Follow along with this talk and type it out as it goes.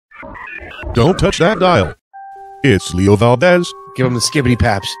Don't touch that dial. It's Leo Valdez. Give him the skibbity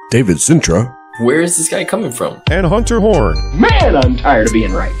paps. David Sintra. Where is this guy coming from? And Hunter Horn. Man, I'm tired of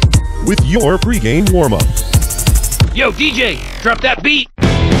being right. With your pregame warm-up. Yo, DJ, drop that beat.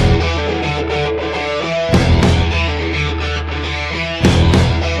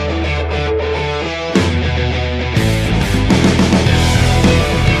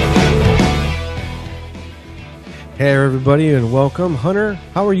 Hey, everybody, and welcome. Hunter,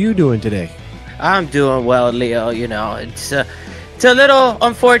 how are you doing today? I'm doing well, Leo. You know, it's a little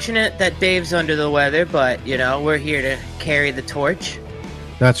unfortunate that Dave's under the weather, but, you know, we're here to carry the torch.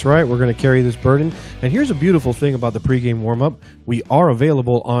 That's right. We're going to carry this burden. And here's a beautiful thing about the pregame warm-up. We are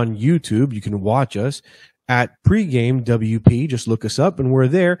available on YouTube. You can watch us at PreGame WP. Just look us up, and we're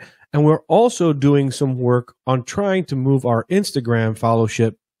there. And we're also doing some work on trying to move our Instagram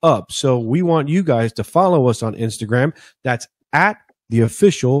followership up. So we want you guys to follow us on Instagram. That's at the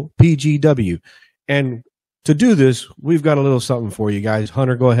official PGW. And to do this, we've got a little something for you guys.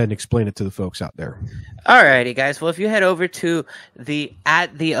 Hunter, go ahead and explain it to the folks out there. Alrighty, guys. Well, if you head over to the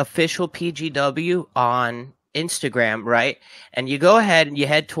official PGW on Instagram, right, and you go ahead and you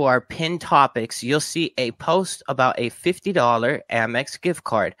head to our pinned topics, you'll see a post about a $50 Amex gift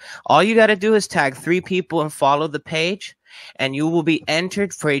card. All you got to do is tag 3 people and follow the page, and you will be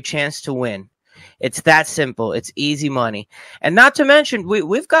entered for a chance to win. It's that simple. It's easy money. And not to mention,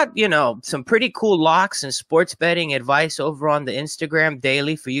 we've got, you know, some pretty cool locks and sports betting advice over on the Instagram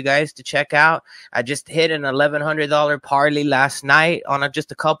daily for you guys to check out. I just hit an $1,100 parlay last night on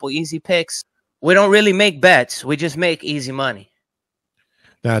just a couple easy picks. We don't really make bets. We just make easy money.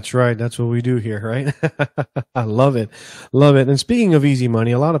 That's right. That's what we do here, right? I love it. Love it. And speaking of easy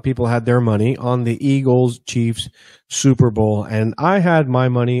money, a lot of people had their money on the Eagles-Chiefs Super Bowl. And I had my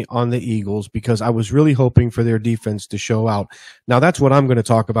money on the Eagles because I was really hoping for their defense to show out. Now, that's what I'm going to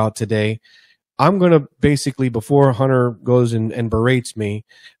talk about today. I'm going to basically, before Hunter goes and berates me,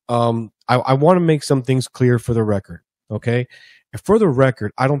 I want to make some things clear for the record, okay? For the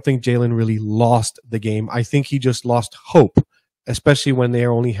record, I don't think Jalen really lost the game. I think he just lost hope, especially when they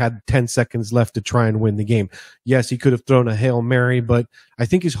only had 10 seconds left to try and win the game. Yes, he could have thrown a Hail Mary, but I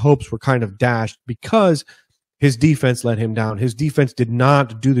think his hopes were kind of dashed because his defense let him down. His defense did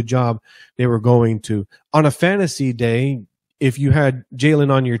not do the job they were going to. On a fantasy day, if you had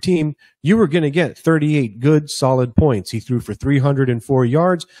Jalen on your team, you were going to get 38 good, solid points. He threw for 304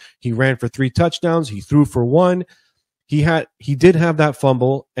 yards. He ran for 3 touchdowns. He threw for 1. He did have that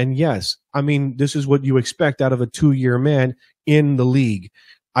fumble, and yes, I mean, this is what you expect out of a 2-year man in the league.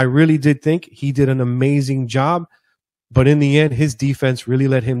 I really did think he did an amazing job, but in the end, his defense really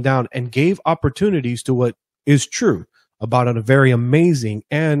let him down and gave opportunities to what is true about a very amazing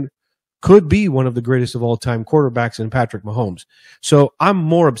and could be one of the greatest of all time quarterbacks in Patrick Mahomes. So I'm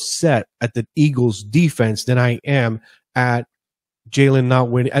more upset at the Eagles defense than I am at Jalen not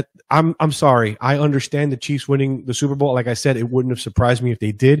winning. I'm sorry. I understand the Chiefs winning the Super Bowl. Like I said, it wouldn't have surprised me if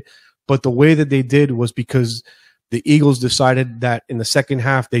they did. But the way that they did was because the Eagles decided that in the second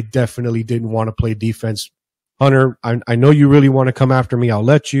half, they definitely didn't want to play defense. Hunter, I know you really want to come after me. I'll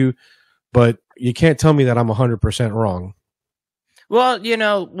let you. But you can't tell me that I'm 100% wrong. Well, you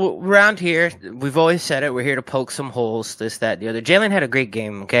know, around here, we've always said it. We're here to poke some holes, this, that, the other. Jalen had a great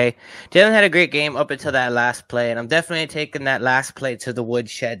game, okay? Jalen had a great game up until that last play, and I'm definitely taking that last play to the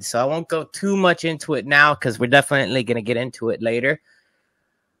woodshed. So I won't go too much into it now because we're definitely going to get into it later.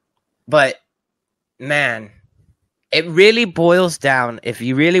 But, man, it really boils down, if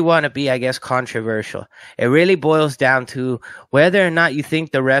you really want to be, I guess, controversial, it really boils down to whether or not you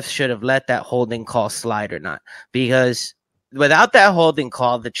think the refs should have let that holding call slide or not. Because without that holding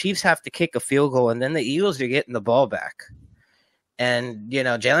call, the Chiefs have to kick a field goal, and then the Eagles are getting the ball back. And, you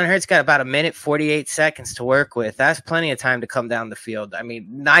know, Jalen Hurts got about 1minute, 48 seconds to work with. That's plenty of time to come down the field. I mean,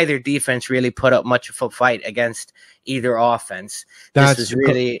 neither defense really put up much of a fight against either offense. This was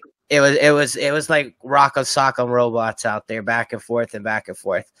really – It was like rock-em sock-em robots out there, back and forth and back and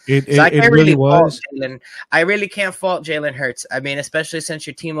forth. It really was. I really can't fault Jalen Hurts. I mean, especially since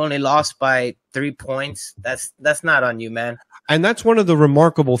your team only lost by 3 points. That's not on you, man. And that's one of the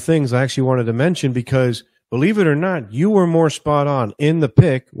remarkable things I actually wanted to mention because, believe it or not, you were more spot on in the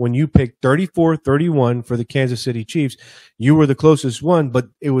pick when you picked 34-31 for the Kansas City Chiefs. You were the closest one, but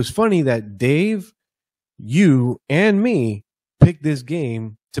it was funny that Dave, you, and me picked this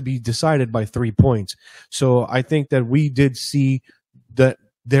game to be decided by 3 points. So I think that we did see that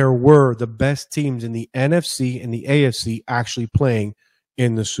there were the best teams in the NFC and the AFC actually playing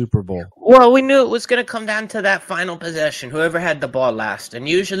in the Super Bowl. Well, we knew it was going to come down to that final possession, whoever had the ball last. And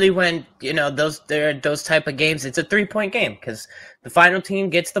usually when, those type of games, it's a 3-point game because the final team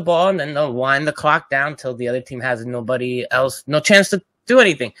gets the ball and then they'll wind the clock down till the other team has nobody else, no chance to do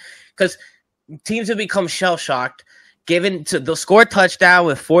anything. Because teams have become shell-shocked, they'll score a touchdown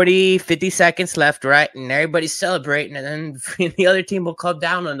with 40, 50 seconds left, right? And everybody's celebrating. And then the other team will come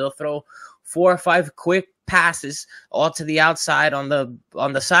down and they'll throw 4 or 5 quick passes all to the outside on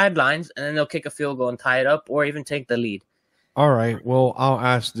the sidelines, and then they'll kick a field goal and tie it up or even take the lead. All right. Well, I'll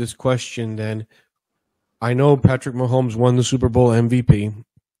ask this question then. I know Patrick Mahomes won the Super Bowl MVP.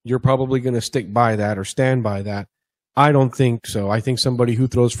 You're probably going to stick by that or stand by that. I don't think so. I think somebody who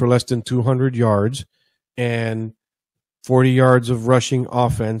throws for less than 200 yards and 40 yards of rushing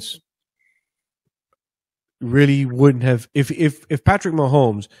offense really wouldn't have. If Patrick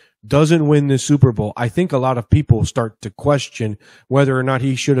Mahomes doesn't win the Super Bowl, I think a lot of people start to question whether or not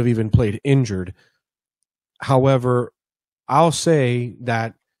he should have even played injured. However, I'll say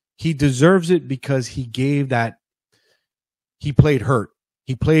that he deserves it because he played hurt.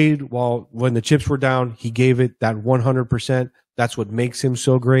 He played when the chips were down, he gave it that 100%. That's what makes him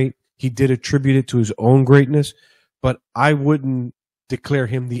so great. He did attribute it to his own greatness, but I wouldn't declare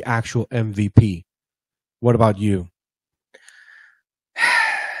him the actual MVP. What about you?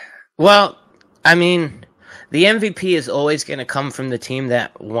 Well, I mean, the MVP is always going to come from the team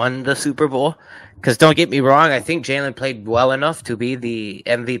that won the Super Bowl. Because don't get me wrong, I think Jalen played well enough to be the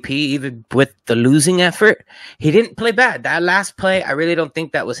MVP, even with the losing effort. He didn't play bad. That last play, I really don't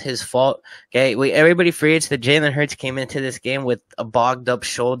think that was his fault. Okay, everybody forgets that Jalen Hurts came into this game with a bogged up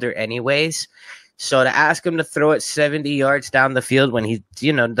shoulder anyways. So to ask him to throw it 70 yards down the field when he,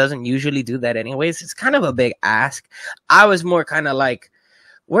 doesn't usually do that anyways, it's kind of a big ask. I was more kind of like,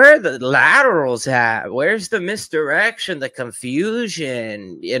 where are the laterals at? Where's the misdirection, the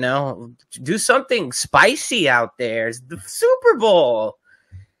confusion? Do something spicy out there. It's the Super Bowl.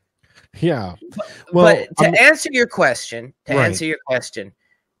 Yeah. Well, but to answer your question, dude,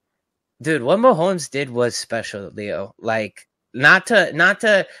 what Mahomes did was special, Leo. Like, not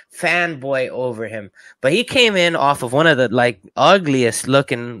to fanboy over him, but he came in off of one of the ugliest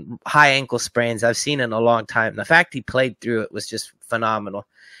looking high ankle sprains I've seen in a long time. The fact he played through it was just phenomenal.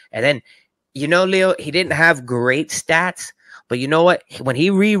 And then, Leo, he didn't have great stats, but you know what? When he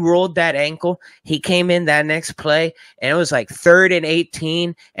re-rolled that ankle, he came in that next play, and it was like 3rd and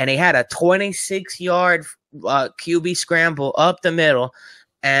 18, and he had a 26-yard QB scramble up the middle.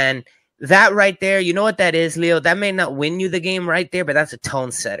 And that right there, you know what that is, Leo? That may not win you the game right there, but that's a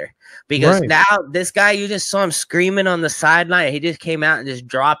tone setter. Because now this guy, you just saw him screaming on the sideline. He just came out and just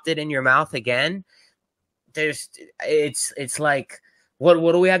dropped it in your mouth again. It's like, what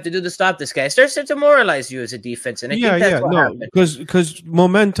do we have to do to stop this guy? It starts to demoralize you as a defense, and I think that's what happened. Because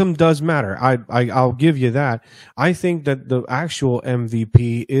momentum does matter. I'll give you that. I think that the actual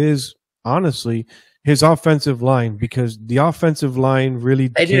MVP is honestly his offensive line, because the offensive line really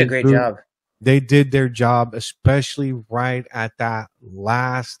did a great job. They did their job, especially right at that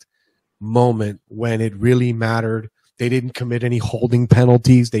last moment when it really mattered. They didn't commit any holding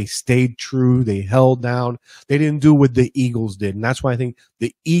penalties. They stayed true. They held down. They didn't do what the Eagles did. And that's why I think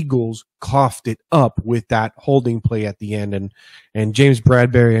the Eagles coughed it up with that holding play at the end. And James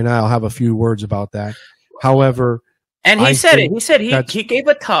Bradbury and I will have a few words about that. However, and he said he gave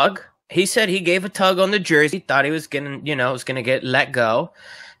a tug. He said he gave a tug on the jersey, thought he was gonna get let go.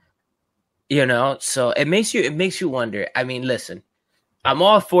 So it makes you wonder. I mean, listen, I'm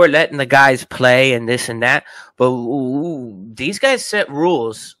all for letting the guys play and this and that, but these guys set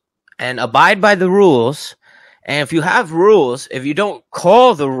rules and abide by the rules. And if you have rules, if you don't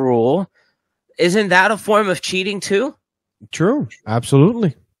call the rule, isn't that a form of cheating too? True.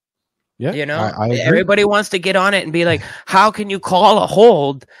 Absolutely. Yeah. I agree. Everybody wants to get on it and be like, how can you call a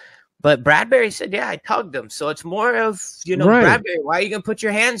hold? But Bradbury said, yeah, I tugged him. So it's more of, Bradbury, why are you going to put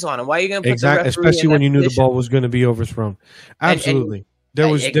your hands on him? Why are you going to put the referee especially when you knew the ball was going to be overthrown? Absolutely.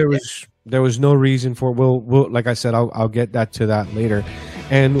 There was no reason for. We'll like I said, I'll get to that later.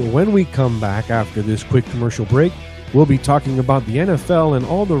 And when we come back after this quick commercial break, we'll be talking about the NFL and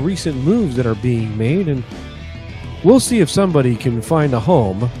all the recent moves that are being made, and we'll see if somebody can find a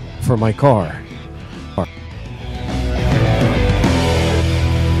home for my car.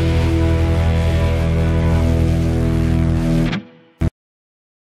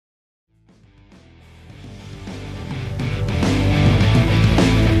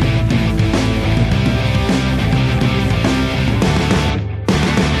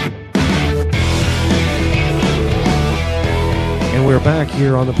 We're back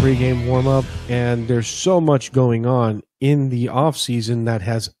here on the pregame warm-up, and there's so much going on in the offseason that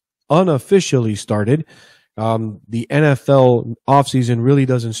has unofficially started. The NFL offseason really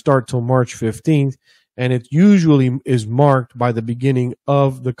doesn't start till March 15th, and it usually is marked by the beginning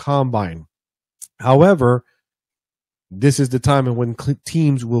of the combine. However, this is the time when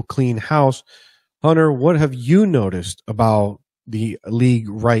teams will clean house. Hunter, what have you noticed about the league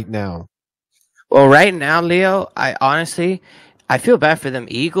right now? Well, right now, Leo, I feel bad for them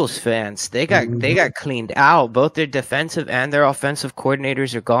Eagles fans. They got cleaned out. Both their defensive and their offensive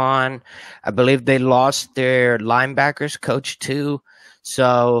coordinators are gone. I believe they lost their linebackers coach too.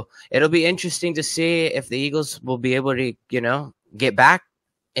 So it'll be interesting to see if the Eagles will be able to, get back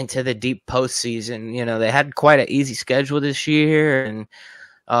into the deep postseason. They had quite an easy schedule this year and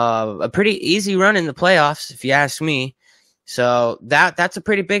a pretty easy run in the playoffs, if you ask me. So that's a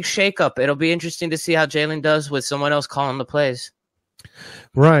pretty big shakeup. It'll be interesting to see how Jalen does with someone else calling the plays.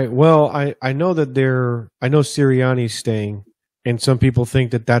 Right. Well, I know that I know Sirianni's staying, and some people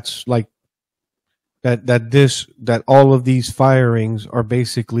think that that's like that all of these firings are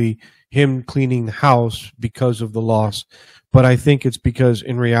basically him cleaning the house because of the loss. But I think it's because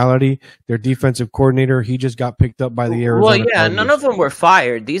in reality, their defensive coordinator, he just got picked up by the Arizona. Well, yeah, Cardinals. none of them were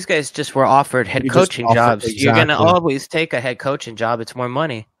fired. These guys just were offered head coaching jobs. Exactly. You're going to always take a head coaching job. It's more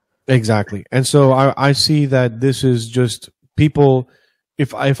money. Exactly. And so I see that this is just people.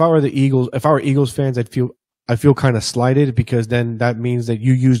 If I were the Eagles, if I were Eagles fans, I feel kind of slighted because then that means that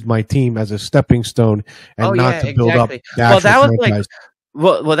you used my team as a stepping stone and not to build up the actual franchise.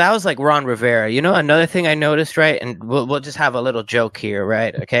 Well, that was like Ron Rivera. Another thing I noticed, right? And we'll just have a little joke here,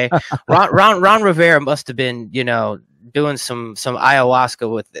 right? Okay, Ron Rivera must have been, doing some ayahuasca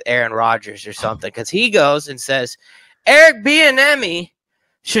with Aaron Rodgers or something, because he goes and says, Eric Bieniemy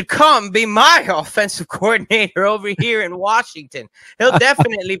should come be my offensive coordinator over here in Washington. He'll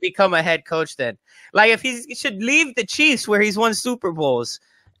definitely become a head coach then. Like if he should leave the Chiefs where he's won Super Bowls.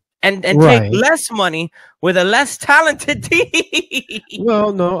 And take less money with a less talented team.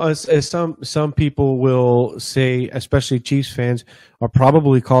 Well, no, as some people will say, especially Chiefs fans, are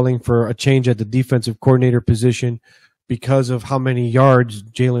probably calling for a change at the defensive coordinator position because of how many yards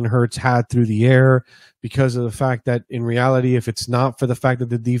Jalen Hurts had through the air, because of the fact that in reality, if it's not for the fact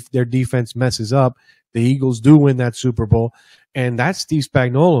that their defense messes up, the Eagles do win that Super Bowl. And that's Steve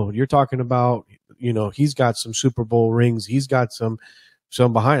Spagnuolo. You're talking about, he's got some Super Bowl rings. He's got some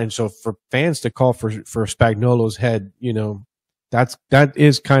behind. And so for fans to call for Spagnuolo's head, that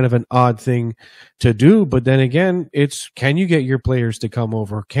is kind of an odd thing to do. But then again, can you get your players to come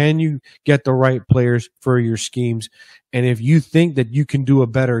over? Can you get the right players for your schemes? And if you think that you can do a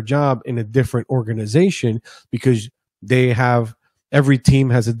better job in a different organization because every team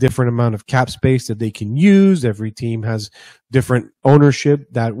has a different amount of cap space that they can use. Every team has different ownership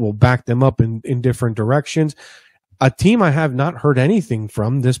that will back them up in different directions. A team I have not heard anything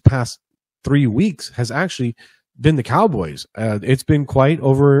from this past 3 weeks has actually been the Cowboys. It's been quiet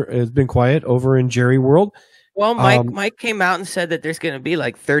over in Jerry World. Well, Mike came out and said that there's going to be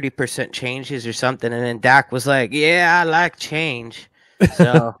like 30% changes or something, and then Dak was like, "Yeah, I like change."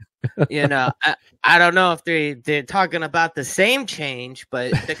 So, I don't know if they're talking about the same change,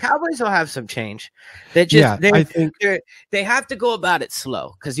 but the Cowboys will have some change. I think they have to go about it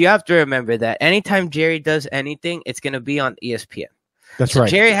slow, because you have to remember that anytime Jerry does anything, it's going to be on ESPN. That's right.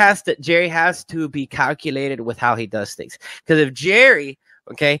 Jerry has to be calculated with how he does things. Because if Jerry,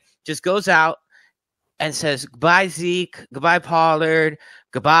 just goes out and says goodbye Zeke, goodbye Pollard,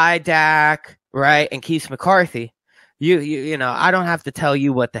 goodbye Dak, right, and keeps McCarthy, you know, I don't have to tell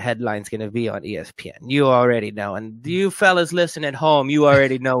you what the headline's going to be on ESPN. You already know. And you fellas listen at home, you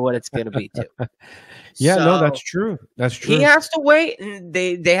already know what it's going to be too. Yeah, no, that's true. That's true. He has to wait, and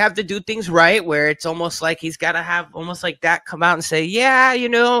they have to do things right, where it's almost like he's got to have almost like that come out and say, yeah,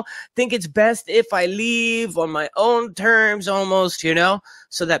 think it's best if I leave on my own terms almost,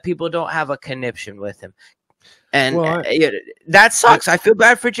 so that people don't have a conniption with him. And that sucks. I feel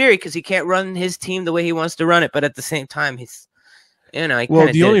bad for Jerry because he can't run his team the way he wants to run it, but at the same time, he's,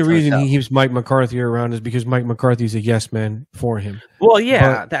 the only reason he keeps Mike McCarthy around is because Mike McCarthy's a yes man for him. Well,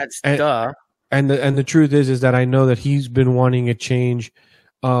 yeah, that's duh. And the truth is that I know that he's been wanting a change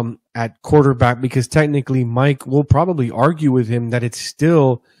at quarterback, because technically Mike will probably argue with him that it's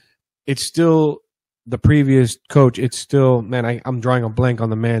still the previous coach. It's still, man, I'm drawing a blank on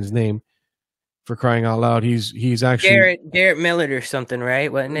the man's name, for crying out loud. He's actually Garrett Millett or something, right?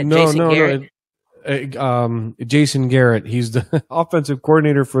 Wasn't it? No, Jason no, Garrett? Jason Garrett. He's the offensive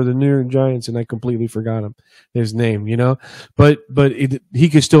coordinator for the New York Giants, and I completely forgot his name. But he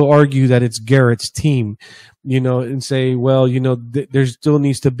could still argue that it's Garrett's team, and say, well, there still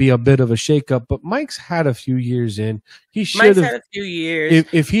needs to be a bit of a shakeup. But Mike's had a few years in. He should have had a few years.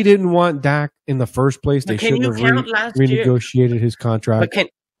 If he didn't want Dak in the first place, they shouldn't have renegotiated his contract.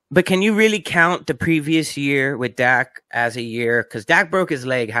 But can you really count the previous year with Dak as a year? Because Dak broke his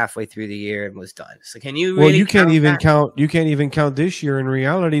leg halfway through the year and was done. So can you? Really you can't even count. You can't even count this year. In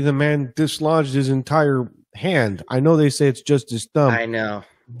reality, the man dislodged his entire hand. I know they say it's just his thumb. I know,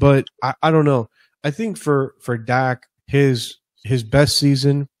 but I don't know. I think for Dak, his best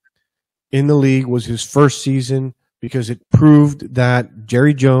season in the league was his first season because it proved that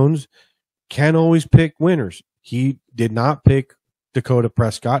Jerry Jones can always pick winners. He did not pick Dakota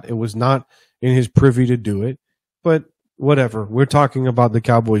Prescott. It was not in his privy to do it, but whatever. We're talking about the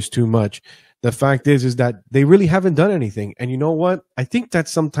Cowboys too much. The fact is that they really haven't done anything. And you know what? I think that's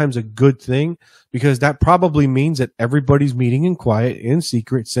sometimes a good thing because that probably means that everybody's meeting in quiet, in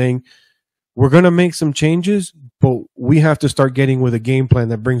secret, saying, we're going to make some changes, but we have to start getting with a game plan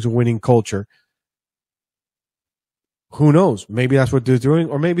that brings a winning culture. Who knows? Maybe that's what they're doing,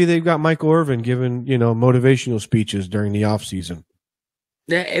 or maybe they've got Michael Irvin giving, motivational speeches during the offseason.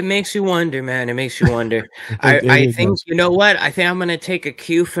 It makes you wonder, man. It makes you wonder. I think, you know what? I think I'm going to take a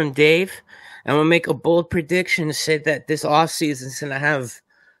cue from Dave. I'm going to make a bold prediction to say that this offseason is going to have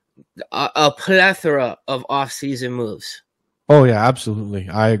a plethora of offseason moves. Oh, yeah, absolutely.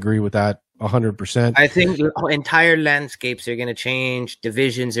 I agree with that 100%. I think entire landscapes are going to change.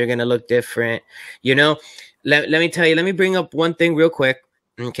 Divisions are going to look different. Let me tell you, let me bring up one thing real quick.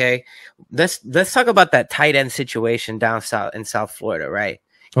 Okay, let's talk about that tight end situation down south in South Florida, right?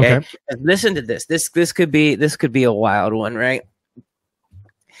 Okay. Listen to this. This could be a wild one, right?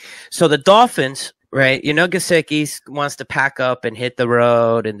 So the Dolphins, right? Gesicki wants to pack up and hit the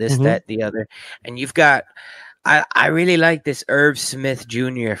road and this, that, the other. And you've got, I really like this Irv Smith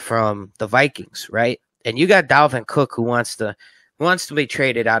Jr. from the Vikings, right? And you got Dalvin Cook who wants to be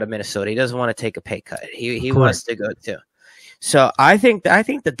traded out of Minnesota. He doesn't want to take a pay cut. He wants to go too. So I think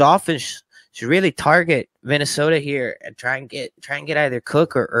the Dolphins should really target Minnesota here and try and get either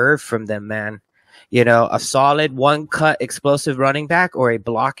Cook or Irv from them, man. A solid one-cut explosive running back or a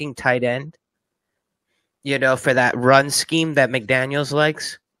blocking tight end, for that run scheme that McDaniels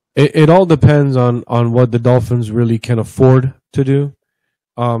likes. It all depends on what the Dolphins really can afford to do,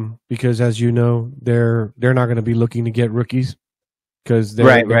 because as you know, they're not going to be looking to get rookies. Because their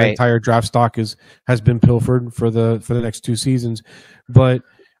entire draft stock has been pilfered for the next 2 seasons. But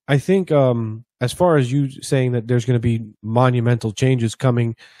I think as far as you saying that there's going to be monumental changes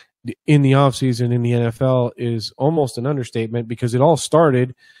coming in the offseason in the NFL is almost an understatement because it all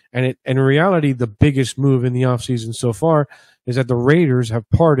started, and in reality, the biggest move in the offseason so far is that the Raiders have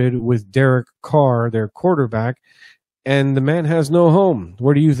parted with Derek Carr, their quarterback, and the man has no home.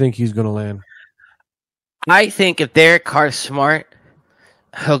 Where do you think he's going to land? I think if Derek Carr's smart,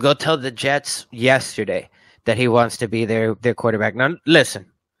 he'll go tell the Jets yesterday that he wants to be their quarterback. Now, listen,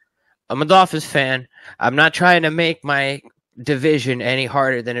 I'm a Dolphins fan. I'm not trying to make my division any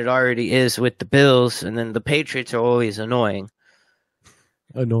harder than it already is with the Bills, and then the Patriots are always annoying.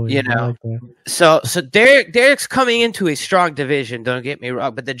 Like so Derek's coming into a strong division, don't get me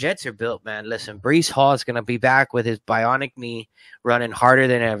wrong, but the Jets are built, man. Listen, Breece Hall is going to be back with his bionic knee running harder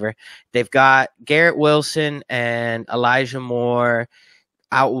than ever. They've got Garrett Wilson and Elijah Moore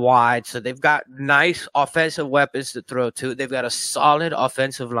out wide, so they've got nice offensive weapons to throw to. They've got a solid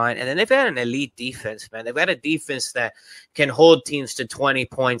offensive line, and then they've got an elite defense, man. They've got a defense that can hold teams to 20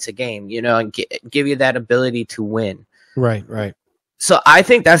 points a game, and give you that ability to win. Right. So I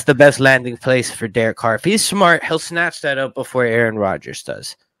think that's the best landing place for Derek Carr. If he's smart, he'll snatch that up before Aaron Rodgers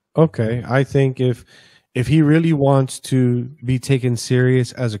does. Okay, I think if he really wants to be taken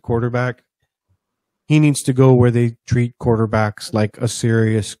serious as a quarterback, he needs to go where they treat quarterbacks like a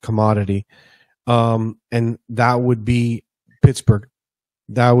serious commodity. And that would be Pittsburgh.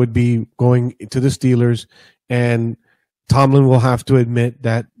 That would be going to the Steelers. And Tomlin will have to admit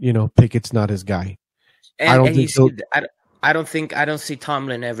that, Pickett's not his guy. I don't see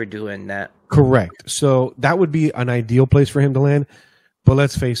Tomlin ever doing that. Correct. So that would be an ideal place for him to land. But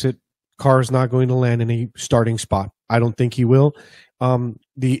let's face it, Carr's not going to land in a starting spot. I don't think he will.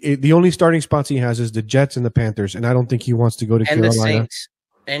 The only starting spots he has is the Jets and the Panthers, and I don't think he wants to go to Carolina. The Saints.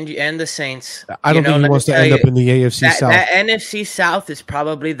 And the Saints. I don't think he wants to end up in the AFC South. That NFC South is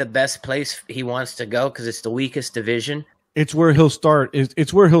probably the best place he wants to go because it's the weakest division. It's where he'll start.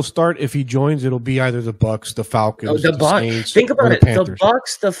 It's where he'll start if he joins. It'll be either the Bucks, the Falcons, The the Bucks. Saints, Think or about the it. The Panthers.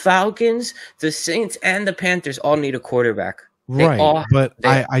 Bucks, the Falcons, the Saints, and the Panthers all need a quarterback. They Right, all, but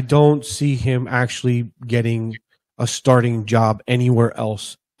they, I don't see him actually getting a starting job anywhere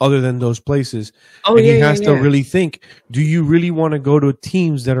else other than those places. oh And yeah, he yeah, has to yeah. really think, do you really want to go to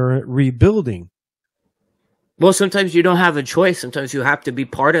teams that are rebuilding? Well, sometimes you don't have a choice. Sometimes you have to be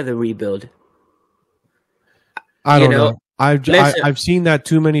part of the rebuild. I You don't know, know. listen. I've seen that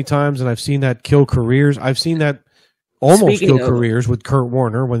too many times, and I've seen that kill careers. I've seen that almost Speaking kill of, careers with Kurt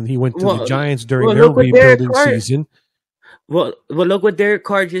Warner when he went to the well, Giants during well, their look what Derek rebuilding Carr. season. Well, look what Derek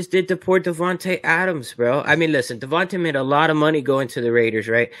Carr just did to poor Devontae Adams, bro. I mean, listen, Devontae made a lot of money going to the Raiders,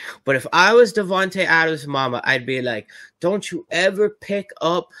 right? But if I was Devontae Adams' mama, I'd be like, don't you ever pick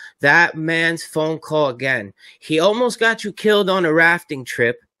up that man's phone call again. He almost got you killed on a rafting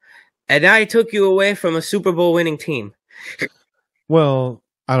trip, and now he took you away from a Super Bowl winning team. Well,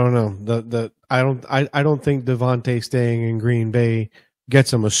 I don't know. I don't think Devontae staying in Green Bay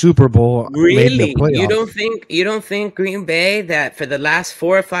gets him a Super Bowl, maybe a Really? playoff. You don't think Green Bay that for the last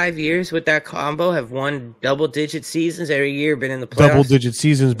 4 or 5 years with that combo have won double-digit seasons every year, been in the playoffs? Double-digit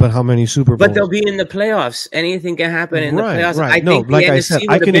seasons, but how many Super But Bowls? they'll be in the playoffs. Anything can happen in the playoffs. I Right. No, think the like I NFC said, would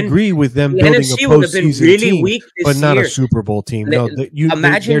I have can been agree with them the building NFC a would have been postseason really team, weak but this not year. a Super Bowl team. No,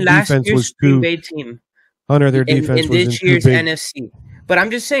 Imagine their last defense year's was Green too. Bay team Hunter, their defense in wasn't this too year's big. NFC. But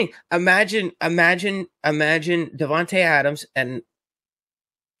I'm just saying, imagine Devontae Adams and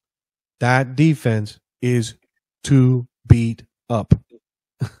That defense is too beat up.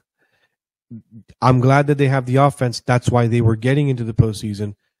 I'm glad that they have the offense. That's why they were getting into the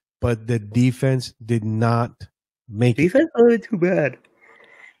postseason, but the defense did not make it. defense wasn't too bad.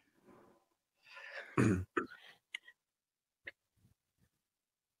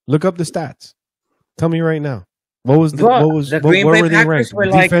 Look up the stats. Tell me right now. What was the But what was the what, Green where Bay were they Packers ranked? were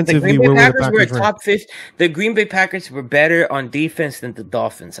like the Defensively, Green Bay where were the Packers were Packers ranked? top 50. The Green Bay Packers were better on defense than the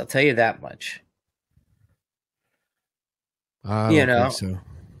Dolphins. I'll tell you that much. I You don't know, think so.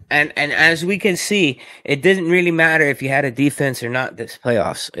 and as we can see, it didn't really matter if you had a defense or not this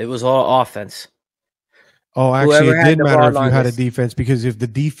playoffs. It was all offense. Oh, actually, Whoever it had did the matter ball if you had a longest. defense, because if the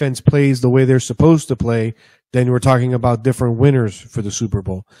defense plays the way they're supposed to play, then we're talking about different winners for the Super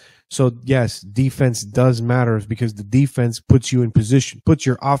Bowl. So yes, defense does matter because the defense puts you in position, puts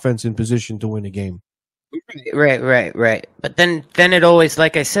your offense in position to win a game. Right. But then it always,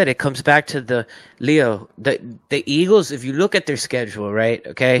 like I said, it comes back to the Eagles. If you look at their schedule, right?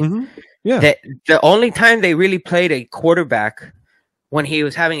 Okay, Mm-hmm. Yeah, the only time they really played a quarterback when he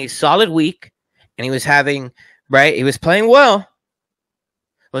was having a solid week and he was playing well,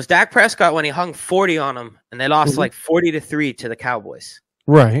 was Dak Prescott when he hung 40 on them and they lost like 40-3 to the Cowboys.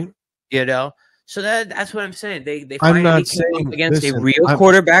 right. You know, so that's what I'm saying. They I'm finally not came saying up against a listen, real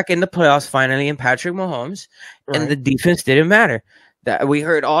quarterback in the playoffs finally in Patrick Mahomes, and Right. the defense didn't matter. That we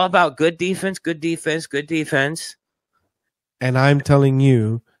heard all about good defense. And I'm telling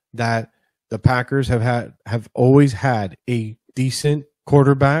you that the Packers have always had a decent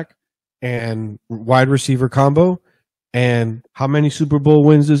quarterback and wide receiver combo. And how many Super Bowl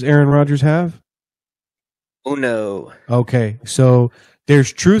wins does Aaron Rodgers have? Oh no. Okay, so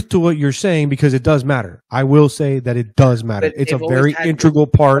there's truth to what you're saying because it does matter. I will say that it does matter. But It's a they've always very had- integral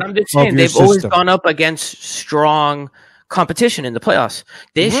part I'm just of saying your they've always system. gone up against strong competition in the playoffs.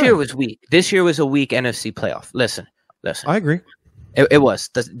 This Right. year was weak. This year was a weak NFC playoff. Listen. I agree. It was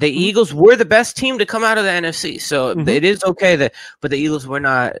the Eagles were the best team to come out of the NFC, so Mhm. it is okay but the Eagles were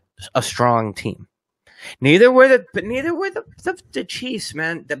not a strong team. Neither were the Chiefs,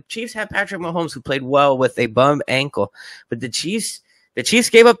 man. The Chiefs had Patrick Mahomes who played well with a bum ankle, but the Chiefs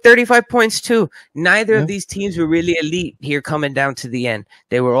gave up 35 points too. Neither of these teams were really elite here coming down to the end.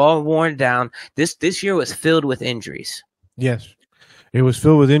 They were all worn down. This year was filled with injuries. Yes. It was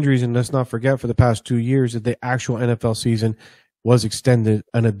filled with injuries, and let's not forget for the past 2 years that the actual NFL season was extended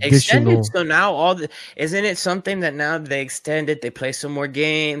an additional. So now isn't it something that now they extended? They play some more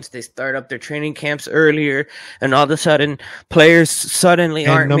games. They start up their training camps earlier, and all of a sudden, players suddenly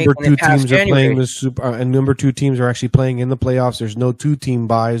And aren't number making two it past teams are January. playing the super, and number two teams are actually playing in the playoffs. There's no 2-team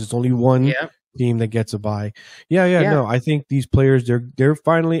buys. It's only one Yeah. team that gets a bye. Yeah. Yeah. No, I think these players they're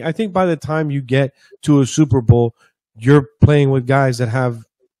finally. I think by the time you get to a Super Bowl, you're playing with guys that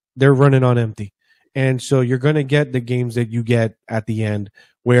they're running on empty. And so you're going to get the games that you get at the end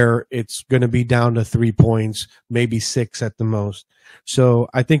where it's going to be down to 3 points, maybe 6 at the most. So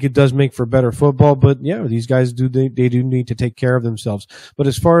I think it does make for better football, but yeah, these guys they do need to take care of themselves. But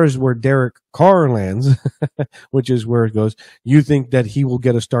as far as where Derek Carr lands, which is where it goes, you think that he will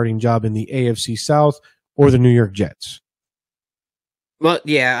get a starting job in the AFC South or the New York Jets? Well,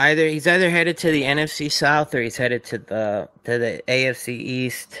 yeah, he's either headed to the NFC South or he's headed to the AFC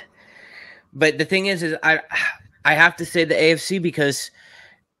East. But the thing is I have to say the AFC because,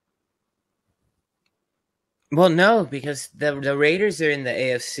 well, no, because the Raiders are in the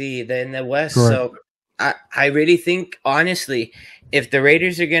AFC, they're in the West. Correct. So I really think, honestly, if the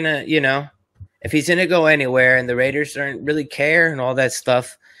Raiders are gonna, if he's gonna go anywhere and the Raiders don't really care and all that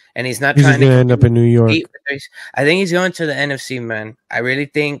stuff, and he's not He's trying just gonna to end up in New York. compete with us, I think he's going to the NFC, man. I really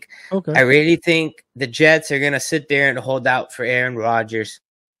think the Jets are gonna sit there and hold out for Aaron Rodgers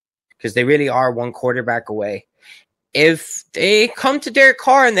because they really are one quarterback away. If they come to Derek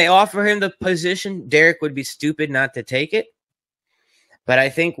Carr and they offer him the position, Derek would be stupid not to take it. But I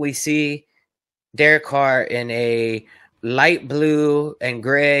think we see Derek Carr in a light blue and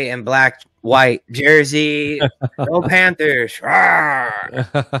gray and black white jersey. Go Panthers.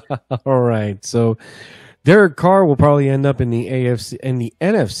 All right. So Derek Carr will probably end up in the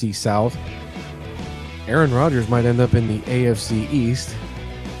NFC South. Aaron Rodgers might end up in the AFC East.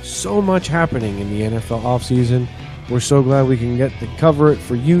 So much happening in the NFL offseason. We're so glad we can get to cover it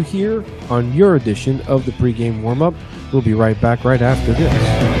for you here on your edition of the pregame warm-up. We'll be right back right after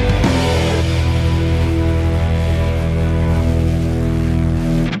this.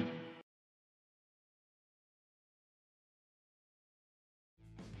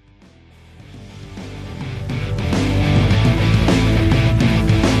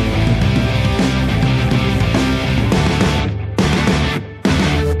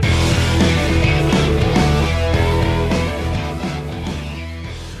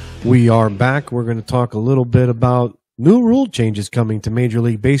 We are back. We're going to talk a little bit about new rule changes coming to Major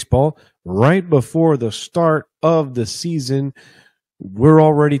League Baseball right before the start of the season. We're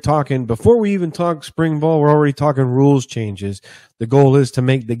already talking, before we even talk spring ball, we're already talking rules changes. The goal is to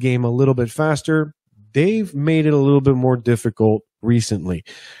make the game a little bit faster. They've made it a little bit more difficult recently.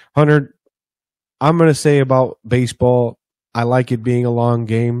 Hunter, I'm going to say about baseball, I like it being a long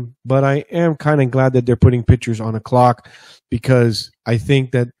game, but I am kind of glad that they're putting pitchers on a clock because I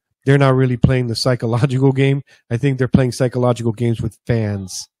think that they're not really playing the psychological game. I think they're playing psychological games with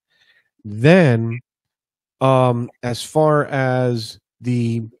fans. Then, as far as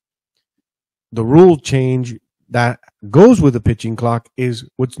the rule change that goes with the pitching clock is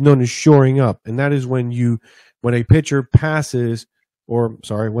what's known as shoring up, and that is when a pitcher passes, when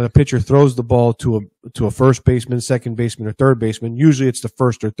a pitcher throws the ball to a first baseman, second baseman, or third baseman. Usually, it's the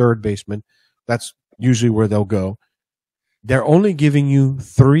first or third baseman. That's usually where they'll go. They're only giving you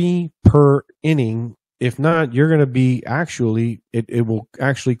 3 per inning. If not, you're going to be it will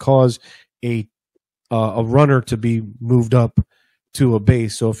actually cause a runner to be moved up to a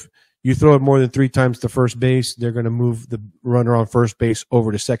base. So if you throw it more than 3 times to first base, they're going to move the runner on first base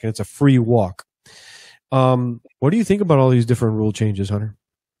over to second. It's a free walk. What do you think about all these different rule changes, Hunter?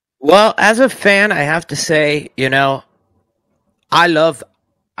 Well, as a fan, I have to say, I'm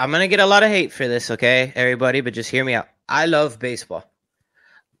going to get a lot of hate for this, okay, everybody, but just hear me out. I love baseball.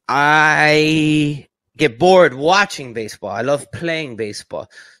 I get bored watching baseball. I love playing baseball.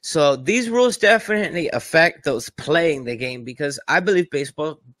 So these rules definitely affect those playing the game because I believe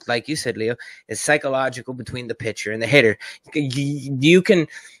baseball, like you said, Leo, is psychological between the pitcher and the hitter.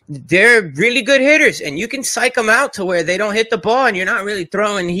 They're really good hitters, and you can psych them out to where they don't hit the ball and you're not really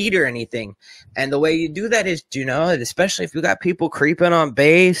throwing heat or anything. And the way you do that is, especially if you got people creeping on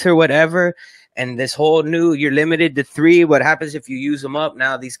base or whatever, and this whole new, you're limited to 3. What happens if you use them up?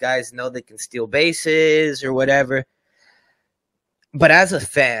 Now these guys know they can steal bases or whatever. But as a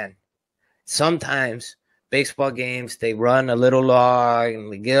fan, sometimes baseball games, they run a little long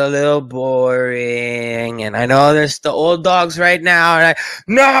and they get a little boring. And I know there's the old dogs right now. And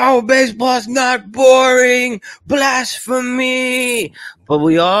no, baseball's not boring. Blasphemy. But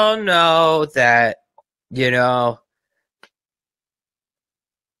we all know that,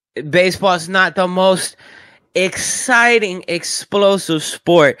 baseball is not the most exciting, explosive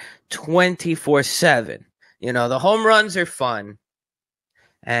sport 24/7. The home runs are fun.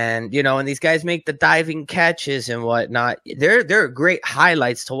 And, when these guys make the diving catches and whatnot, they're great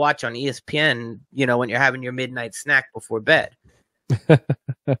highlights to watch on ESPN, when you're having your midnight snack before bed.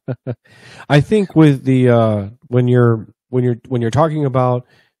 I think with the when you're talking about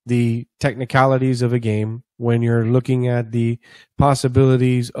the technicalities of a game, when you're looking at the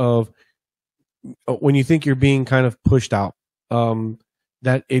possibilities of when you think you're being kind of pushed out,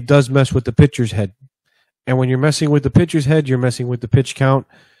 that it does mess with the pitcher's head. And when you're messing with the pitcher's head, you're messing with the pitch count.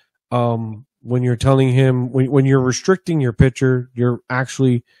 When you're telling him, when you're restricting your pitcher, you're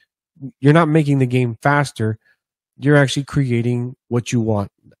not making the game faster. You're actually creating what you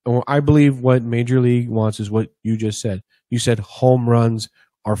want. I believe what Major League wants is what you just said. you said home runs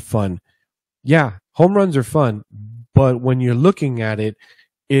are fun. Yeah, home runs are fun, but when you're looking at it,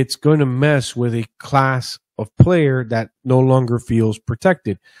 it's going to mess with a class of player that no longer feels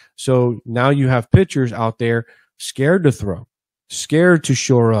protected. So now you have pitchers out there scared to throw, scared to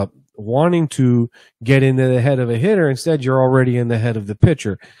shore up, wanting to get into the head of a hitter. Instead, you're already in the head of the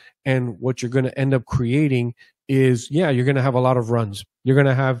pitcher. And what you're going to end up creating is, you're going to have a lot of runs. You're going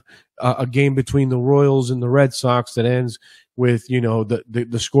to have a game between the Royals and the Red Sox that ends with,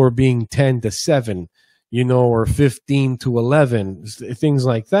 the score being 10-7, or 15-11, things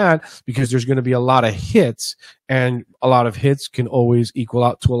like that, because there's going to be a lot of hits, and a lot of hits can always equal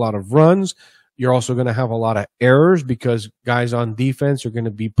out to a lot of runs. You're also going to have a lot of errors because guys on defense are going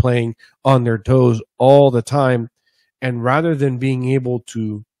to be playing on their toes all the time. And rather than being able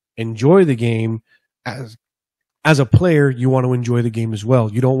to enjoy the game as a player, you want to enjoy the game as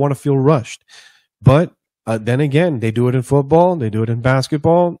well. You don't want to feel rushed. But then again, they do it in football. They do it in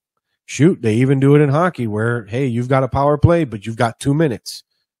basketball. Shoot, they even do it in hockey where, hey, you've got a power play, but you've got 2 minutes.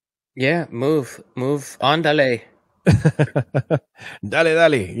 Yeah, move, ándale. Dale.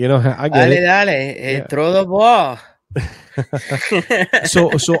 I get it. Dale, throw the ball.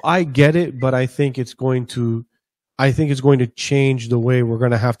 So I get it, but I think it's going to change the way we're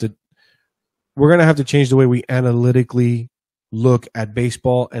going to have to change the way we analytically look at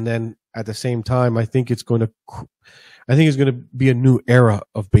baseball. And then at the same time, I think it's going to be a new era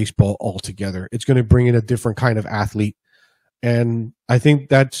of baseball altogether. It's going to bring in a different kind of athlete. And I think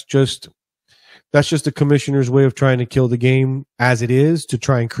that's just the commissioner's way of trying to kill the game as it is to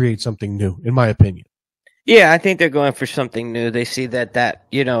try and create something new, in my opinion. Yeah, I think they're going for something new. They see that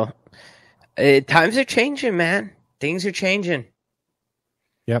times are changing, man. Things are changing.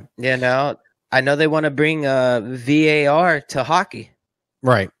 Yep. I know they want to bring VAR to hockey.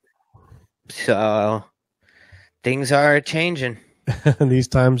 Right. So things are changing. These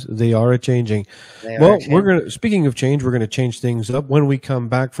times they are changing. Speaking of change, we're going to change things up. When we come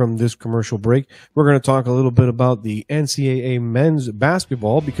back from this commercial break, we're going to talk a little bit about the NCAA men's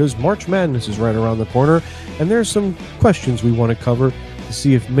basketball because March Madness is right around the corner, and there's some questions we want to cover to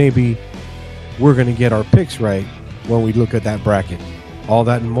see if maybe we're going to get our picks right when we look at that bracket. All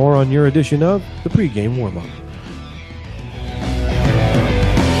that and more on your edition of the Pre-Game Warmup.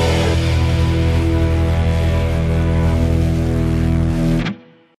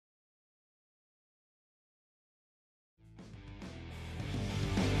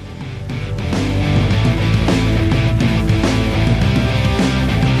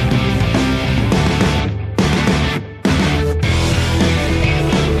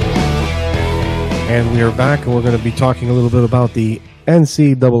 And we are back, and we're going to be talking a little bit about the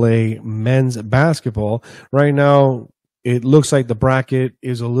NCAA men's basketball. Right now, it looks like the bracket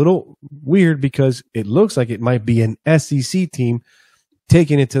is a little weird because it looks like it might be an SEC team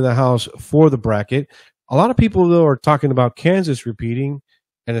taking it to the house for the bracket. A lot of people, though, are talking about Kansas repeating.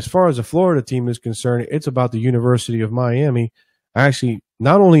 And as far as the Florida team is concerned, it's about the University of Miami actually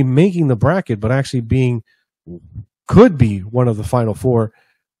not only making the bracket, but actually could be one of the Final Four.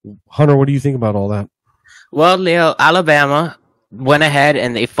 Hunter, what do you think about all that? Well, Leo, Alabama went ahead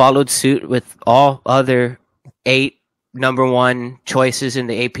and they followed suit with all other 8 number 1 choices in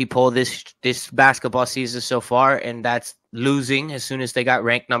the AP poll this basketball season so far, and that's losing as soon as they got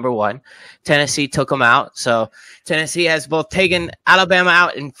ranked number 1. Tennessee took them out, so Tennessee has both taken Alabama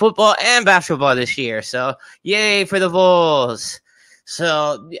out in football and basketball this year. So yay for the Vols.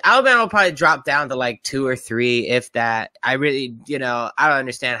 So Alabama will probably drop down to like 2 or 3, if that. I really, I don't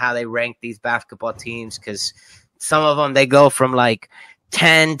understand how they rank these basketball teams because some of them, they go from like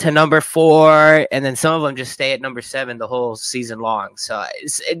 10 to number 4, and then some of them just stay at number 7 the whole season long. So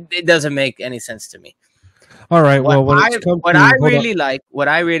it doesn't make any sense to me. All right. Well, what I really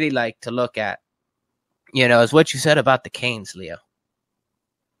like to look at, is what you said about the Canes, Leo.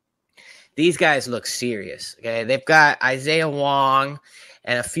 These guys look serious. Okay, they've got Isaiah Wong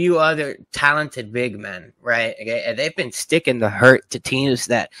and a few other talented big men, right? Okay, and they've been sticking the hurt to teams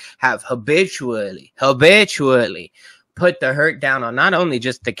that have habitually put the hurt down on not only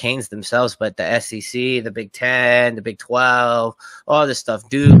just the Canes themselves, but the SEC, the Big 10, the Big 12, all this stuff,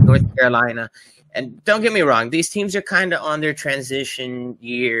 Duke, North Carolina. And don't get me wrong, these teams are kind of on their transition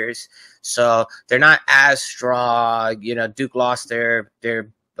years, so they're not as strong. Duke lost their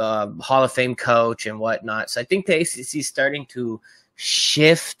Hall of Fame coach and whatnot. So I think the ACC is starting to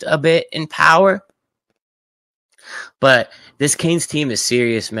shift a bit in power. But this Canes team is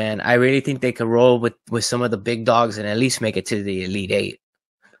serious, man. I really think they can roll with some of the big dogs and at least make it to the Elite 8.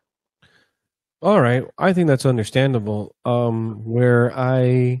 All right. I think that's understandable. Where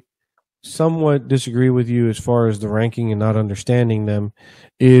I somewhat disagree with you as far as the ranking and not understanding them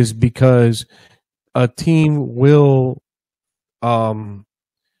is because a team will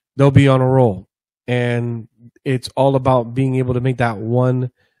they'll be on a roll, and it's all about being able to make that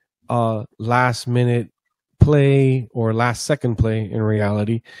one last minute play or last second play in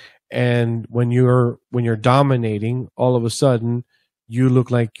reality. And when you're dominating, all of a sudden you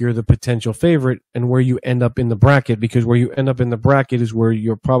look like you're the potential favorite, and where you end up in the bracket, because where you end up in the bracket is where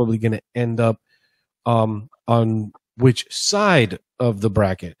you're probably going to end up on which side of the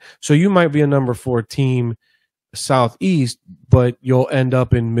bracket. So you might be a number 4 team Southeast, but you'll end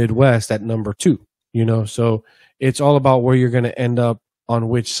up in Midwest at number 2, you know? So it's all about where you're going to end up on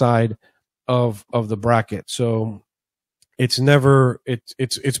which side of the bracket. So it's never,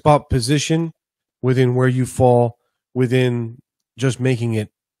 it's about position within where you fall within just making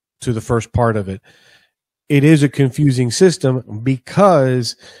it to the first part of it. It is a confusing system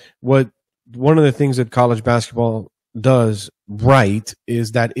because one of the things that college basketball does right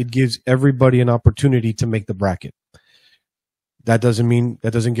is that it gives everybody an opportunity to make the bracket. That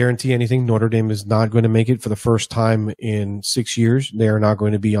doesn't guarantee anything. Notre Dame is not going to make it for the first time in 6 years. They are not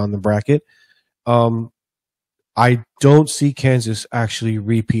going to be on the bracket. I don't see Kansas actually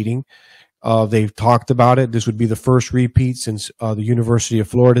repeating. They've talked about it. This would be the first repeat since the University of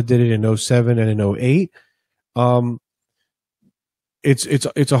Florida did it in 2007 and in 2008.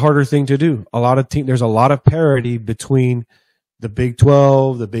 It's a harder thing to do. There's a lot of parity between the Big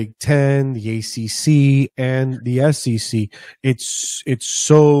 12, the Big 10, the ACC, and the SEC. It's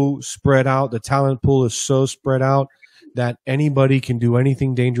so spread out. The talent pool is so spread out that anybody can do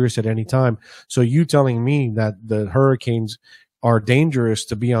anything dangerous at any time. So you telling me that the Hurricanes are dangerous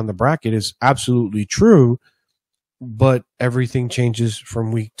to be on the bracket is absolutely true, but everything changes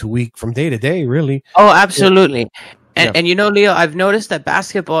from week to week, from day to day, really. Oh, absolutely. Yeah. And you know, Leo, I've noticed that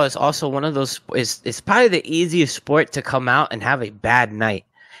basketball is also one of those, it's probably the easiest sport to come out and have a bad night.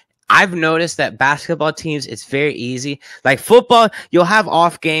 I've noticed that basketball teams, it's very easy. Like football, you'll have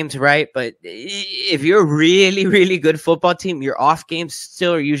off games, right? But if you're a really, really good football team, your off games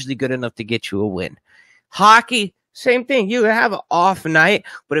still are usually good enough to get you a win. Hockey, same thing. You have an off night,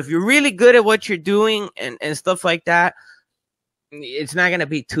 but if you're really good at what you're doing and stuff like that, it's not going to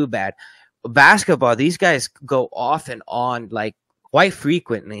be too bad. Basketball, these guys go off and on like quite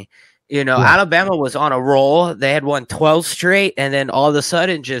frequently. You know, yeah. Alabama was on a roll. They had won 12 straight, and then all of a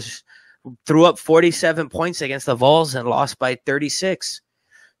sudden just threw up 47 points against the Vols and lost by 36.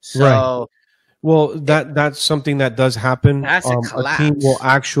 So, right. Well, that's something that does happen. That's a team will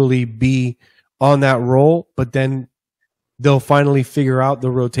actually be on that roll, but then they'll finally figure out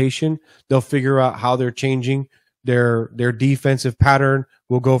the rotation. They'll figure out how they're changing their defensive pattern.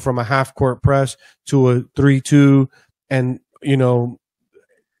 Will go from a half court press to a 3-2, and you know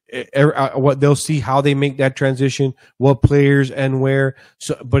what they'll see how they make that transition, what players and where.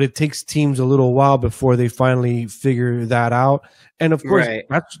 So, but it takes teams a little while before they finally figure that out. And of course, right.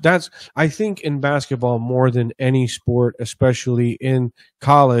 that's I think in basketball more than any sport, especially in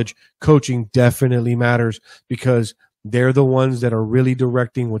college, coaching definitely matters because they're the ones that are really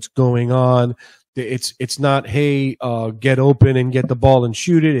directing what's going on. It's not, hey, get open and get the ball and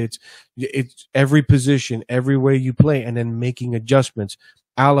shoot it. It's every position, every way you play, and then making adjustments.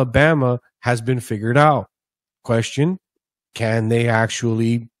 Alabama has been figured out. Question: can they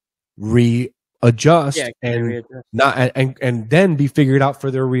actually readjust and then be figured out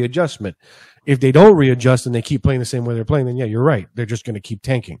for their readjustment? If they don't readjust and they keep playing the same way they're playing, then yeah, you're right. They're just going to keep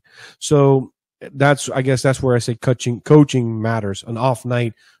tanking. So I guess that's where I say coaching matters. An off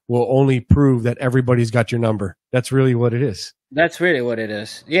night will only prove that everybody's got your number. That's really what it is. That's really what it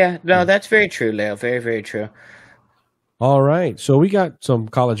is. Yeah, no, that's very true, Leo. Very, very true. All right. So we got some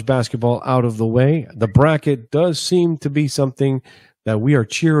college basketball out of the way. The bracket does seem to be something that we are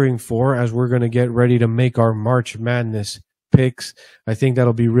cheering for as we're going to get ready to make our March Madness picks. I think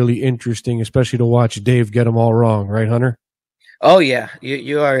that'll be really interesting, especially to watch Dave get them all wrong. Right, Hunter? Oh, yeah.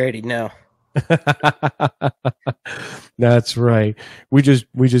 You already know. That's right. We just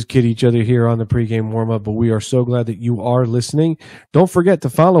kid each other here on the pregame warm-up, but we are so glad that you are listening. Don't forget to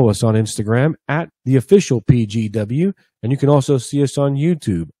follow us on Instagram at the official PGW, and you can also see us on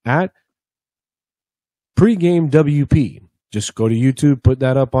YouTube at pregame WP. Just go to YouTube, put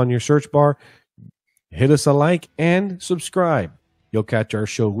that up on your search bar, hit us a like, and subscribe. You'll catch our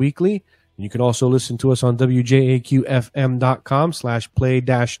show weekly. You can also listen to us on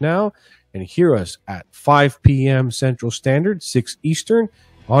wjaqfm.com/play-now. And hear us at 5 p.m. Central Standard, 6 Eastern,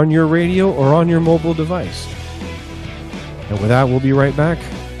 on your radio or on your mobile device. And with that, we'll be right back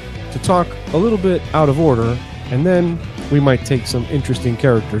to talk a little bit out of order and then we might take some interesting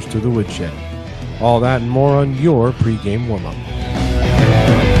characters to the woodshed. All that and more on your pregame warm-up.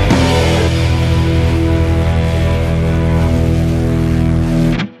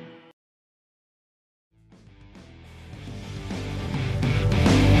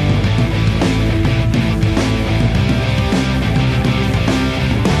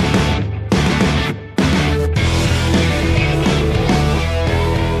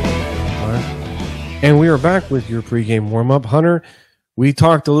 And we are back with your pregame warm-up. Hunter, we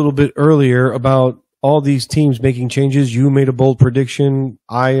talked a little bit earlier about all these teams making changes. You made a bold prediction.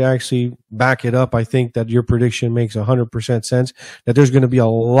 I actually back it up. I think that your prediction makes 100% sense, that there's going to be a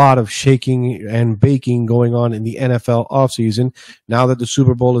lot of shaking and baking going on in the NFL offseason. Now that the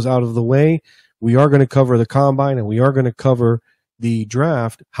Super Bowl is out of the way, we are going to cover the combine and we are going to cover the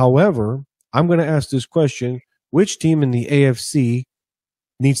draft. However, I'm going to ask this question. Which team in the AFC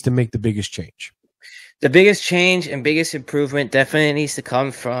needs to make the biggest change? The biggest change and biggest improvement definitely needs to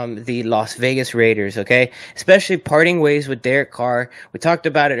come from the Las Vegas Raiders, okay? Especially parting ways with Derek Carr. We talked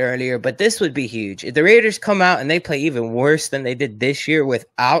about it earlier, but this would be huge. If the Raiders come out and they play even worse than they did this year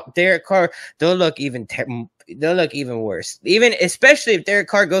without Derek Carr, they'll look even worse. Even especially if Derek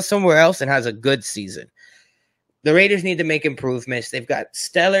Carr goes somewhere else and has a good season. The Raiders need to make improvements. They've got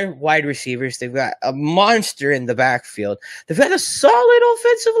stellar wide receivers. They've got a monster in the backfield. They've got a solid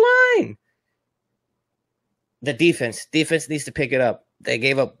offensive line. The defense needs to pick it up. They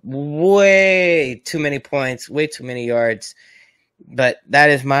gave up way too many points, way too many yards. But that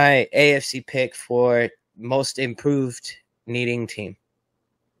is my AFC pick for most improved needing team.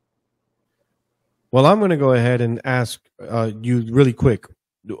 Well, I'm going to go ahead and ask you really quick.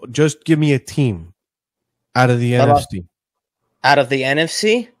 Just give me a team out of the NFC. Out of the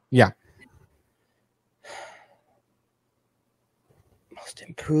NFC? Yeah. Most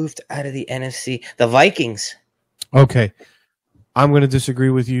improved out of the NFC. The Vikings. Okay. I'm going to disagree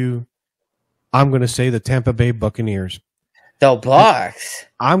with you. I'm going to say the Tampa Bay Buccaneers. The Bucs.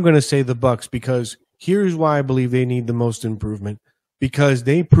 I'm going to say the Bucs because here's why I believe they need the most improvement. Because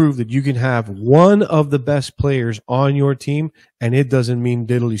they prove that you can have one of the best players on your team, and it doesn't mean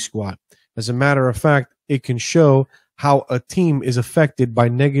diddly squat. As a matter of fact, it can show how a team is affected by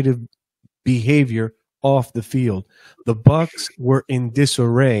negative behavior off the field. The Bucs were in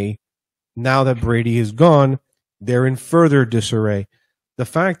disarray. Now that Brady is gone, they're in further disarray. The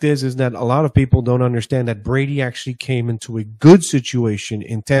fact is that a lot of people don't understand that Brady actually came into a good situation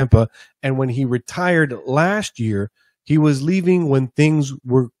in Tampa, and when he retired last year, he was leaving when things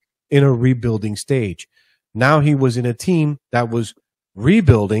were in a rebuilding stage. Now he was in a team that was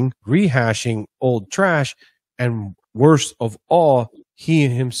rebuilding, rehashing old trash, and worst of all, he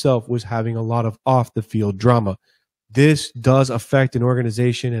himself was having a lot of off-the-field drama. This does affect an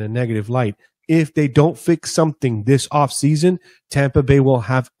organization in a negative light. If they don't fix something this offseason, Tampa Bay will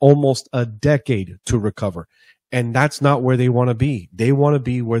have almost a decade to recover. And that's not where they want to be. They want to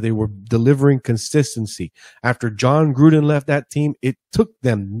be where they were delivering consistency. After John Gruden left that team, it took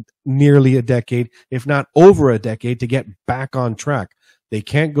them nearly a decade, if not over a decade, to get back on track. They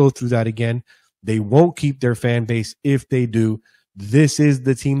can't go through that again. They won't keep their fan base if they do. This is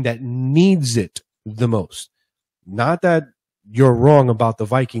the team that needs it the most. Not that you're wrong about the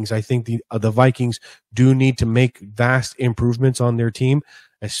Vikings. I think the Vikings do need to make vast improvements on their team,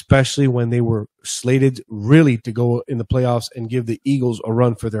 especially when they were slated really to go in the playoffs and give the Eagles a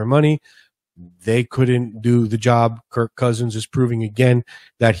run for their money. They couldn't do the job. Kirk Cousins is proving again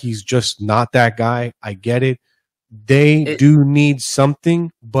that he's just not that guy. I get it. They do need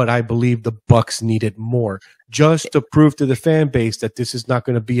something, but I believe the Bucs need it more, just to prove to the fan base that this is not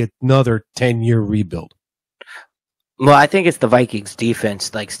going to be another 10-year rebuild. Well, I think it's the Vikings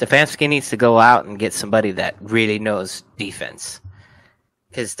defense. Like, Stefanski needs to go out and get somebody that really knows defense.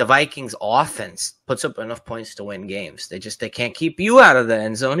 Because the Vikings offense puts up enough points to win games. They can't keep you out of the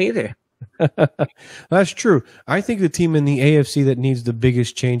end zone either. That's true. I think the team in the AFC that needs the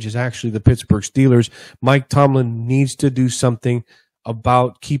biggest change is actually the Pittsburgh Steelers. Mike Tomlin needs to do something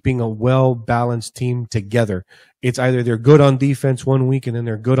about keeping a well-balanced team together. It's either they're good on defense one week and then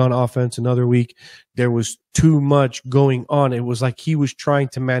they're good on offense another week. There was too much going on. It was like he was trying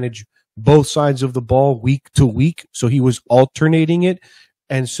to manage both sides of the ball week to week, so he was alternating it.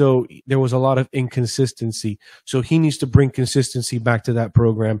 And so there was a lot of inconsistency. So he needs to bring consistency back to that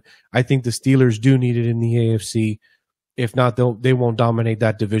program. I think the Steelers do need it in the AFC. If not, they won't dominate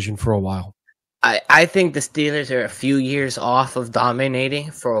that division for a while. I think the Steelers are a few years off of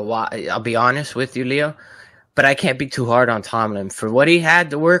dominating for a while. I'll be honest with you, Leo. but I can't be too hard on Tomlin for what he had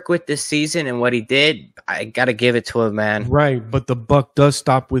to work with this season and what he did. I got to give it to him, man. Right, but the buck does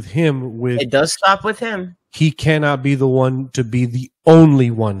stop with him. It does stop with him. He cannot be the one to be the only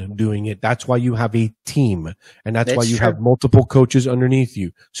one doing it. That's why you have a team, and that's why you have multiple coaches underneath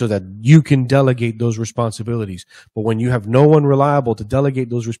you so that you can delegate those responsibilities. But when you have no one reliable to delegate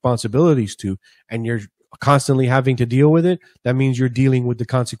those responsibilities to, and you're constantly having to deal with it, that means you're dealing with the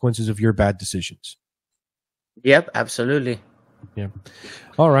consequences of your bad decisions. Yep, absolutely. Yeah.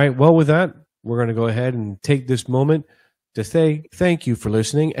 All right. Well, with that, we're going to go ahead and take this moment to say thank you for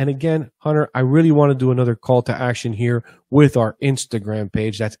listening. And again, Hunter, I really want to do another call to action here with our Instagram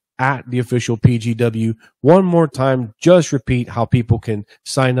page. That's at the official PGW. One more time, just repeat how people can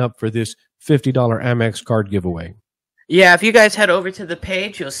sign up for this $50 Amex card giveaway. Yeah, if you guys head over to the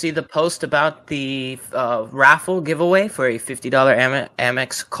page, you'll see the post about the raffle giveaway for a $50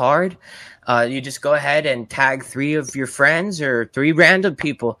 Amex card. You just go ahead and tag 3 of your friends or 3 random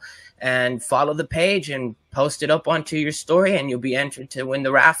people and follow the page and post it up onto your story, and you'll be entered to win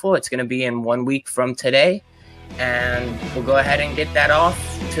the raffle. It's going to be in 1 week from today, and we'll go ahead and get that off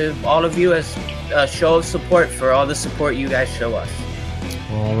to all of you as a show of support for all the support you guys show us.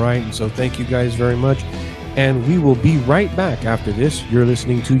 All right, and so thank you guys very much, and we will be right back after this. You're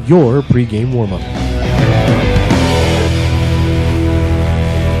listening to your pregame warm-up.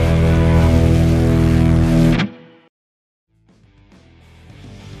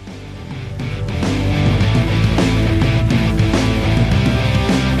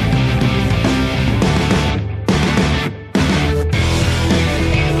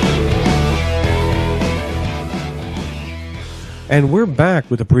 And we're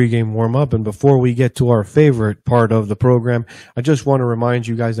back with the pregame warm-up. And before we get to our favorite part of the program, I just want to remind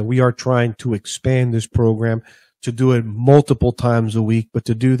you guys that we are trying to expand this program to do it multiple times a week. But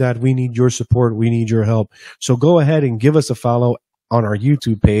to do that, we need your support. We need your help. So go ahead and give us a follow on our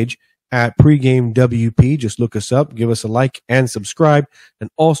YouTube page at Pregame WP. Just look us up, give us a like and subscribe. And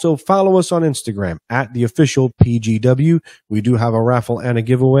also follow us on Instagram at the official PGW. We do have a raffle and a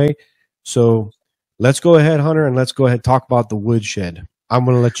giveaway. So let's go ahead, Hunter, and let's go ahead and talk about the woodshed. I'm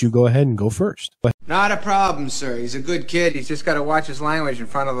going to let you go ahead and go first. Not a problem, sir. He's a good kid. He's just got to watch his language in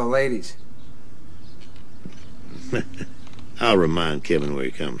front of the ladies. I'll remind Kevin where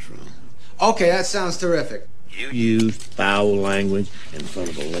he comes from. Okay, that sounds terrific. You used foul language in front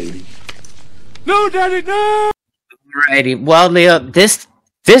of a lady. No, Daddy, no! Alrighty. Well, Leo,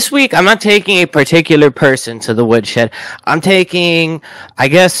 this week, I'm not taking a particular person to the woodshed. I'm taking, I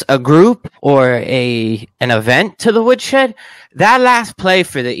guess, a group or an event to the woodshed. That last play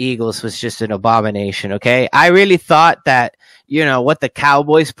for the Eagles was just an abomination, okay? I really thought that, you know, what the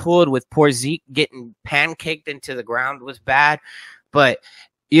Cowboys pulled with poor Zeke getting pancaked into the ground was bad. But,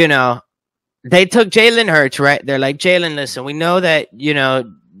 you know, they took Jalen Hurts, right? They're like, Jalen, listen, we know that, you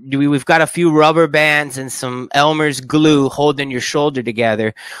know, we've got a few rubber bands and some Elmer's glue holding your shoulder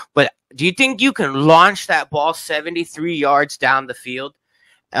together. But do you think you can launch that ball 73 yards down the field?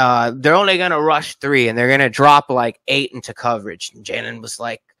 They're only going to rush 3, and they're going to drop like 8 into coverage. And Jalen was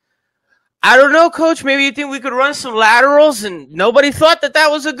like, I don't know, coach. Maybe you think we could run some laterals? And nobody thought that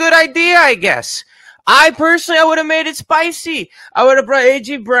was a good idea, I guess. I would have made it spicy. I would have brought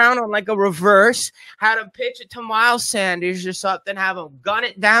A.J. Brown on like a reverse, had him pitch it to Miles Sanders or something, have him gun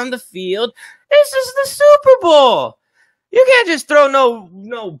it down the field. This is the Super Bowl. You can't just throw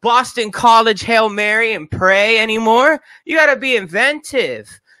no Boston College Hail Mary and pray anymore. You got to be inventive.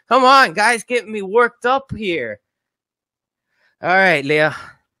 Come on, guys, getting me worked up here. All right, Leah.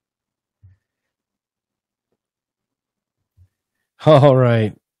 All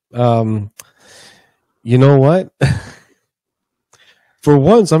right. You know what? For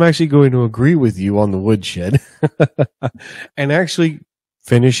once, I'm actually going to agree with you on the woodshed and actually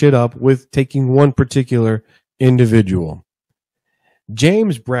finish it up with taking one particular individual.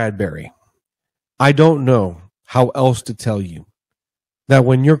 James Bradbury. I don't know how else to tell you that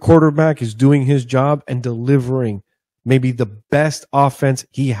when your quarterback is doing his job and delivering maybe the best offense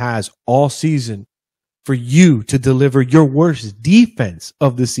he has all season, for you to deliver your worst defense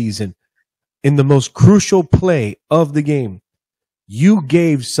of the season in the most crucial play of the game, you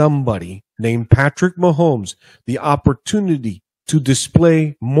gave somebody named Patrick Mahomes the opportunity to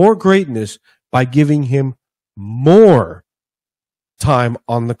display more greatness by giving him more time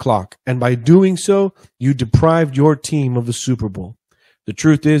on the clock. And by doing so, you deprived your team of the Super Bowl. The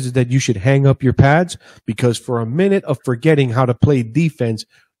truth is that you should hang up your pads, because for a minute of forgetting how to play defense,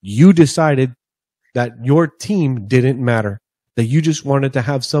 you decided that your team didn't matter, that you just wanted to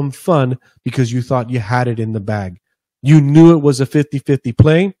have some fun because you thought you had it in the bag. You knew it was a 50-50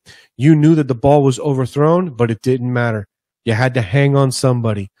 play. You knew that the ball was overthrown, but it didn't matter. You had to hang on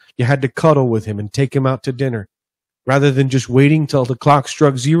somebody. You had to cuddle with him and take him out to dinner. Rather than just waiting till the clock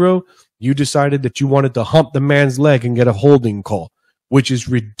struck 0, you decided that you wanted to hump the man's leg and get a holding call, which is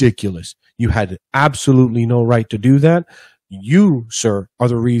ridiculous. You had absolutely no right to do that. You, sir, are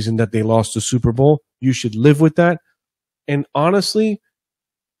the reason that they lost the Super Bowl. You should live with that. And honestly,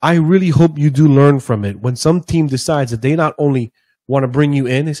 I really hope you do learn from it. When some team decides that they not only want to bring you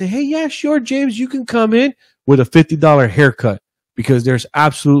in, they say, hey, yeah, sure, James, you can come in with a $50 haircut, because there's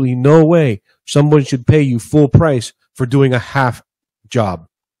absolutely no way someone should pay you full price for doing a half job.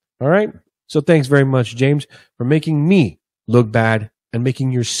 All right? So thanks very much, James, for making me look bad and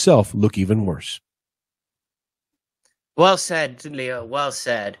making yourself look even worse. Well said, Leo. Well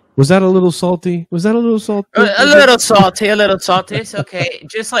said. Was that a little salty? Was that a little salty? A little salty, a little salty. It's okay.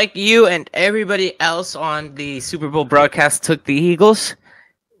 Just like you and everybody else on the Super Bowl broadcast took the Eagles,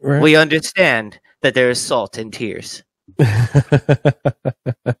 right. We understand that there is salt in tears.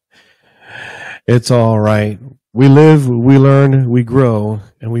 It's all right. We live, we learn, we grow,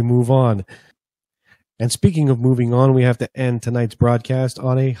 and we move on. And speaking of moving on, we have to end tonight's broadcast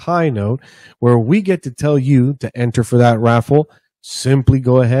on a high note where we get to tell you to enter for that raffle. Simply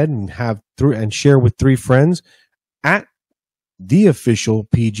go ahead and share with 3 friends at the official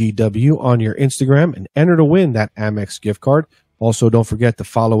PGW on your Instagram and enter to win that Amex gift card. Also, don't forget to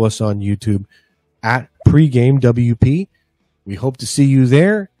follow us on YouTube at PreGame WP. We hope to see you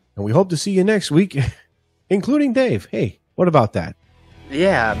there, and we hope to see you next week, including Dave. Hey, what about that?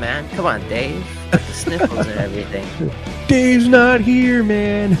 Yeah, man. Come on, Dave. The sniffles and everything. Dave's not here,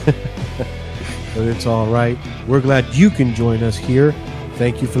 man. But it's all right. We're glad you can join us here.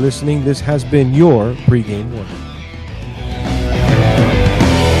 Thank you for listening. This has been your PreGame Warmup.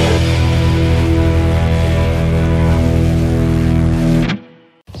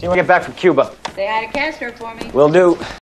 See you when we get back from Cuba. Say hi to Castro for me. Will do.